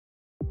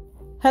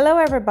Hello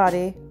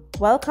everybody,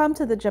 welcome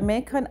to the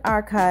Jamaican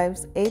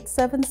Archives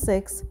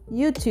 876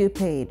 YouTube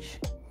page.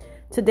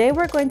 Today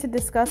we're going to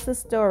discuss the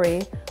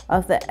story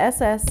of the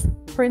SS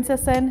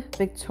Princess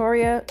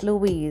Victoria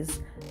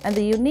Louise and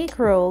the unique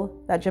role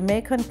that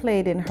Jamaican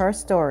played in her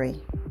story.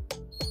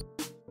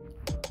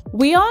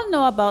 We all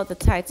know about the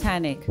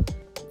Titanic,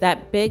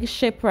 that big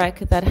shipwreck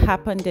that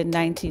happened in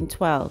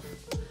 1912.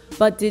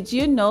 But did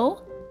you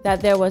know that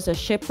there was a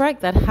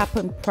shipwreck that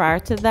happened prior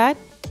to that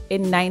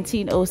in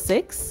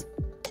 1906?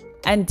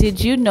 And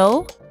did you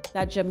know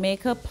that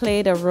Jamaica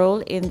played a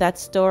role in that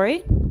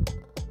story?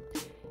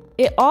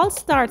 It all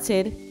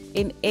started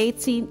in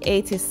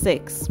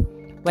 1886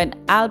 when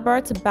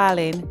Albert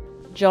Ballin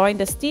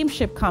joined a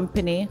steamship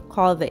company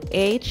called the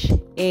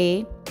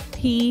HAPAG.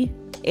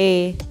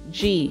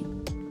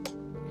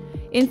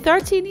 In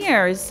 13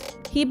 years,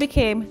 he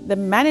became the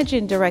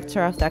managing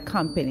director of that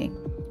company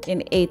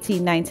in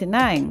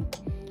 1899.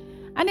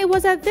 And it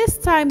was at this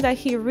time that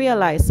he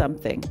realized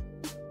something.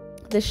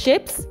 The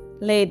ships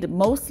laid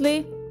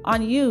mostly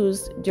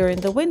unused during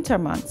the winter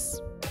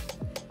months.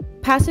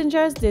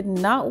 Passengers did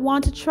not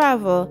want to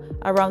travel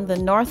around the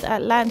North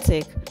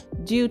Atlantic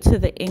due to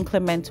the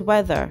inclement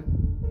weather.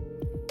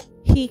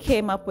 He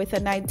came up with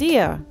an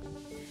idea.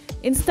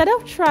 Instead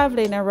of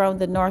traveling around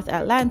the North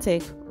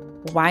Atlantic,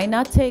 why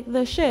not take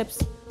the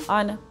ships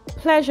on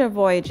pleasure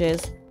voyages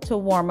to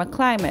warmer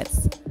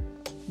climates,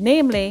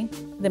 namely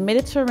the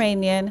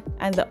Mediterranean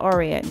and the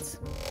Orient?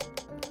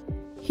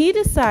 He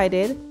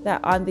decided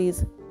that on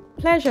these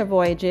pleasure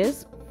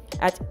voyages,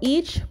 at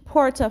each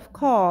port of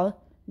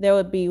call, there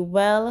would be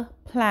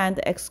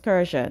well-planned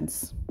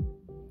excursions.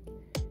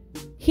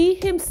 He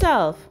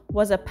himself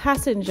was a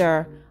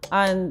passenger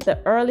on the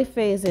early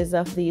phases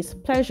of these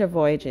pleasure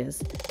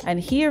voyages, and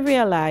he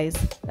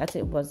realized that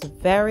it was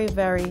very,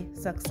 very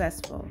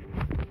successful.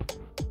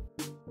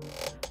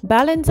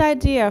 Ballin's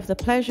idea of the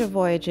pleasure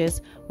voyages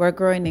were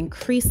growing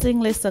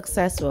increasingly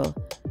successful.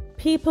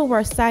 People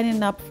were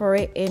signing up for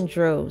it in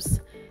droves.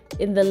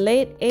 In the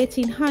late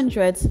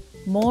 1800s,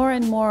 more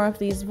and more of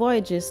these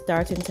voyages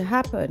started to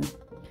happen.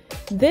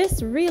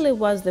 This really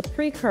was the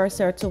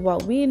precursor to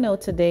what we know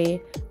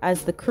today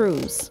as the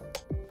cruise.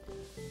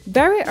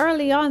 Very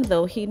early on,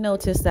 though, he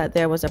noticed that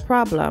there was a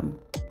problem.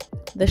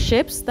 The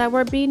ships that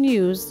were being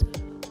used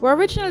were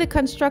originally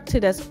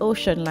constructed as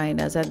ocean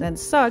liners, and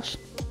as such,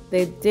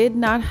 they did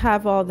not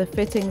have all the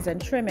fittings and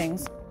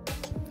trimmings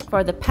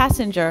for the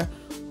passenger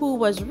who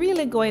was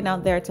really going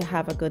out there to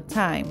have a good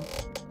time.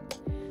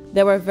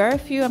 There were very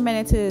few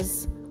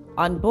amenities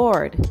on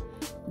board.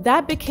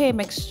 That became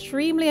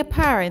extremely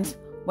apparent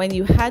when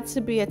you had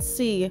to be at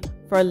sea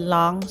for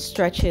long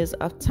stretches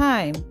of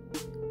time.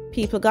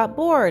 People got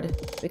bored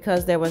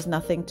because there was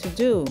nothing to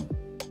do.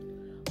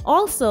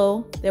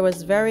 Also, there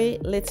was very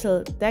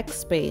little deck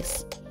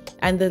space,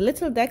 and the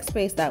little deck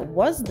space that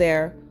was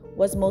there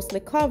was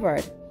mostly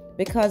covered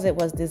because it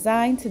was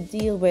designed to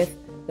deal with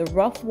the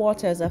rough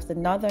waters of the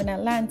Northern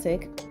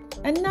Atlantic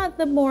and not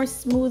the more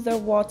smoother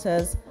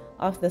waters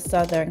of the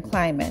southern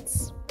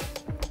climates.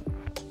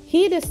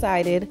 He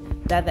decided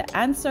that the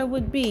answer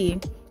would be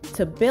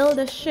to build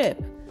a ship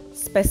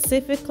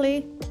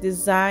specifically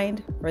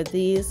designed for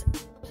these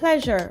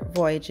pleasure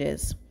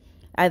voyages.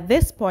 At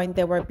this point,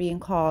 they were being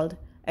called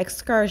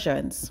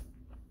excursions.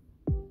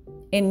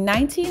 In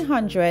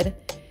 1900,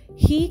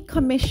 he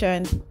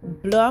commissioned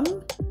Blum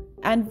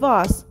and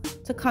Voss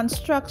to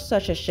construct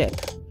such a ship.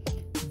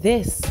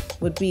 This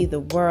would be the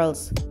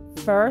world's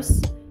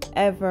first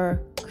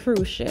ever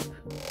cruise ship.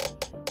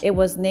 It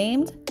was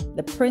named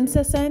the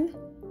Princess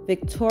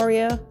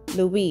Victoria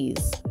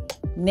Louise,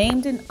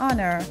 named in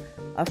honor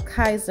of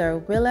Kaiser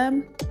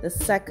Wilhelm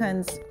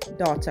II's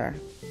daughter.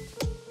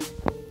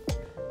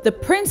 The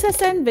Princess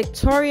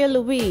Victoria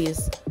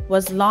Louise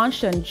was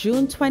launched on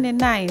June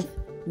 29,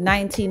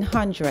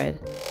 1900,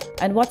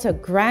 and what a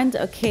grand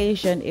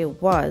occasion it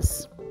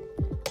was.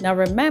 Now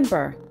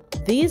remember,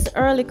 these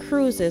early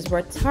cruises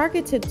were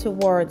targeted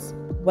towards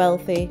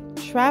wealthy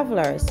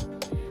travelers,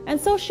 and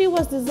so she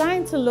was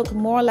designed to look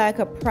more like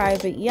a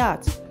private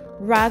yacht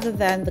rather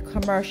than the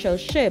commercial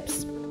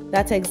ships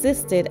that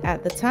existed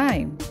at the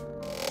time.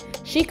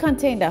 She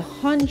contained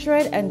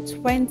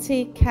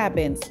 120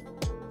 cabins.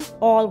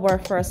 All were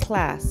first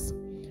class.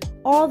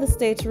 All the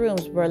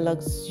staterooms were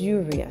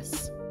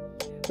luxurious.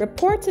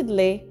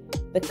 Reportedly,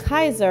 the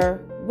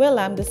Kaiser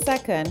Wilhelm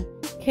II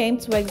came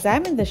to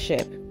examine the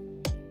ship.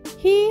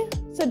 He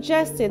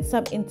suggested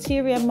some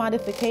interior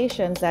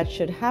modifications that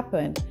should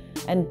happen,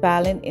 and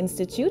Ballin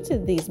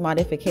instituted these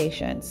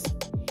modifications.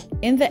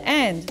 In the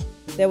end,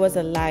 there was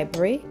a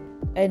library,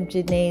 a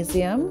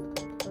gymnasium,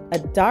 a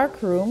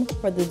dark room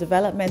for the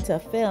development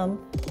of film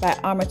by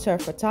amateur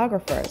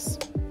photographers.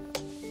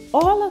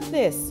 All of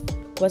this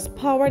was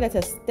powered at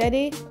a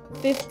steady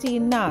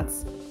 15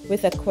 knots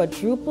with a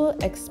quadruple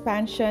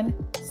expansion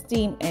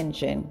steam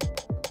engine.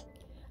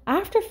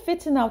 After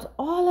fitting out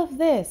all of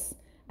this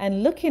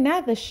and looking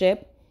at the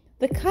ship,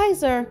 the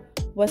Kaiser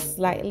was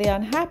slightly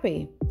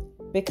unhappy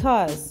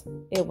because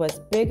it was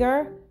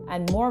bigger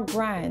and more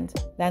grand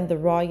than the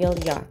royal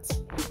yacht.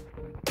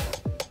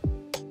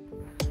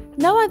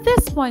 Now, at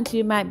this point,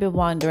 you might be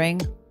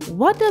wondering,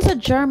 what does a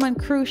German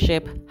cruise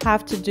ship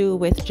have to do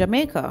with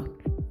Jamaica?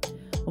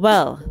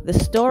 Well, the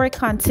story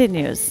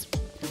continues.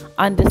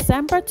 On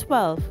December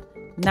 12,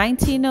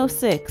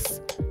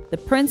 1906, the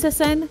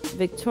Princess and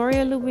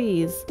Victoria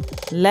Louise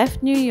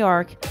left New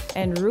York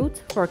en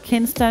route for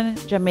Kingston,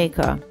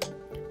 Jamaica.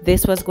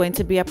 This was going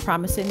to be a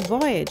promising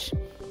voyage.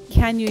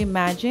 Can you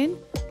imagine?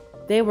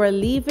 They were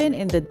leaving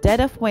in the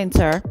dead of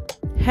winter,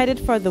 headed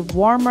for the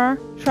warmer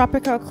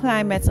tropical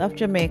climates of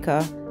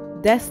Jamaica,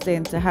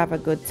 destined to have a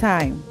good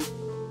time.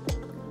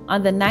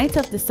 On the night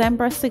of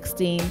December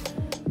 16,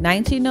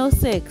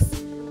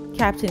 1906,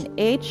 Captain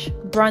H.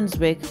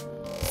 Brunswick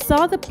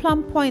saw the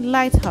Plum Point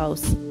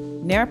Lighthouse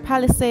near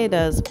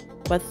Palisadas,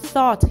 but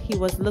thought he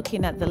was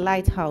looking at the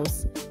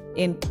lighthouse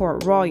in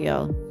Port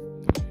Royal.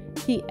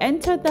 He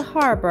entered the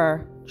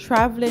harbor,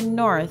 traveling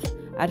north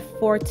at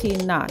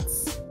 14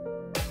 knots.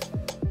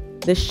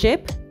 The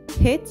ship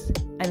hit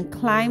and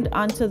climbed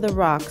onto the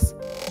rocks,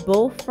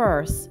 bow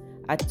first,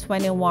 at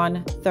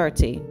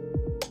 21:30.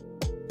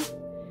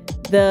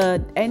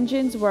 The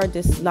engines were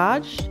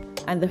dislodged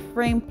and the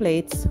frame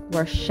plates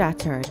were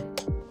shattered.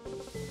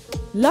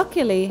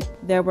 Luckily,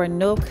 there were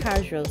no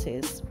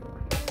casualties.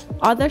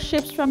 Other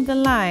ships from the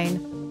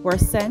line were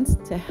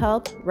sent to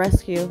help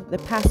rescue the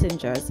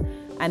passengers,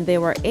 and they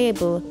were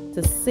able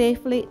to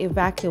safely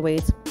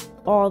evacuate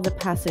all the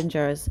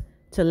passengers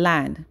to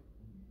land.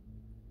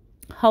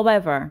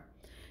 However,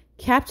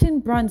 Captain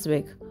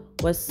Brunswick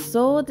was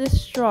so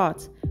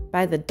distraught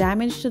by the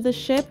damage to the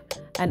ship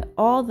and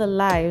all the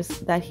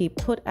lives that he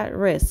put at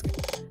risk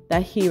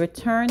that he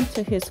returned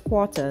to his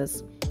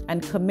quarters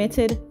and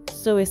committed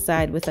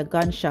suicide with a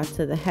gunshot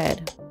to the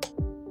head.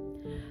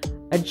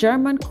 A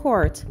German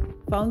court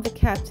found the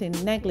captain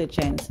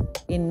negligent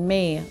in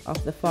May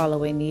of the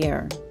following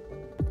year.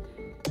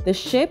 The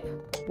ship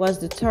was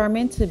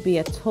determined to be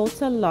a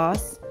total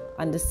loss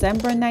on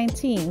December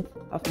 19th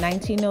of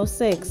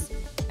 1906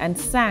 and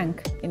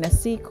sank in a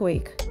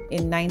seaquake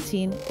in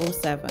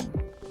 1907.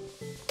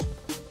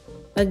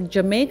 A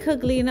Jamaica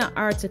Gleaner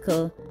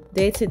article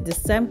dated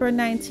December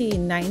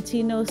 19,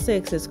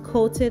 1906 is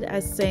quoted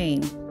as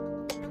saying,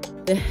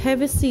 "The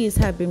heavy seas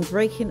have been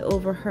breaking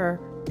over her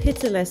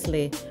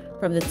pitilessly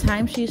from the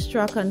time she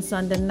struck on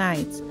Sunday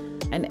night,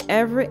 and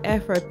every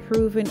effort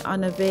proving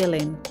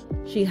unavailing,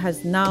 she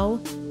has now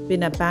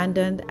been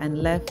abandoned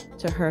and left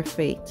to her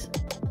fate."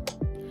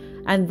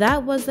 And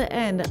that was the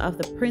end of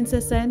the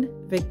Princess and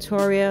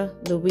Victoria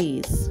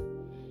Louise.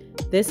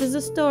 This is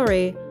a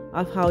story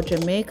of how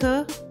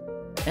Jamaica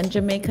and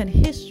Jamaican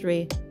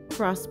history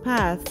crossed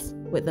paths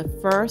with the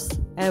first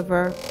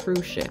ever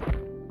cruise ship.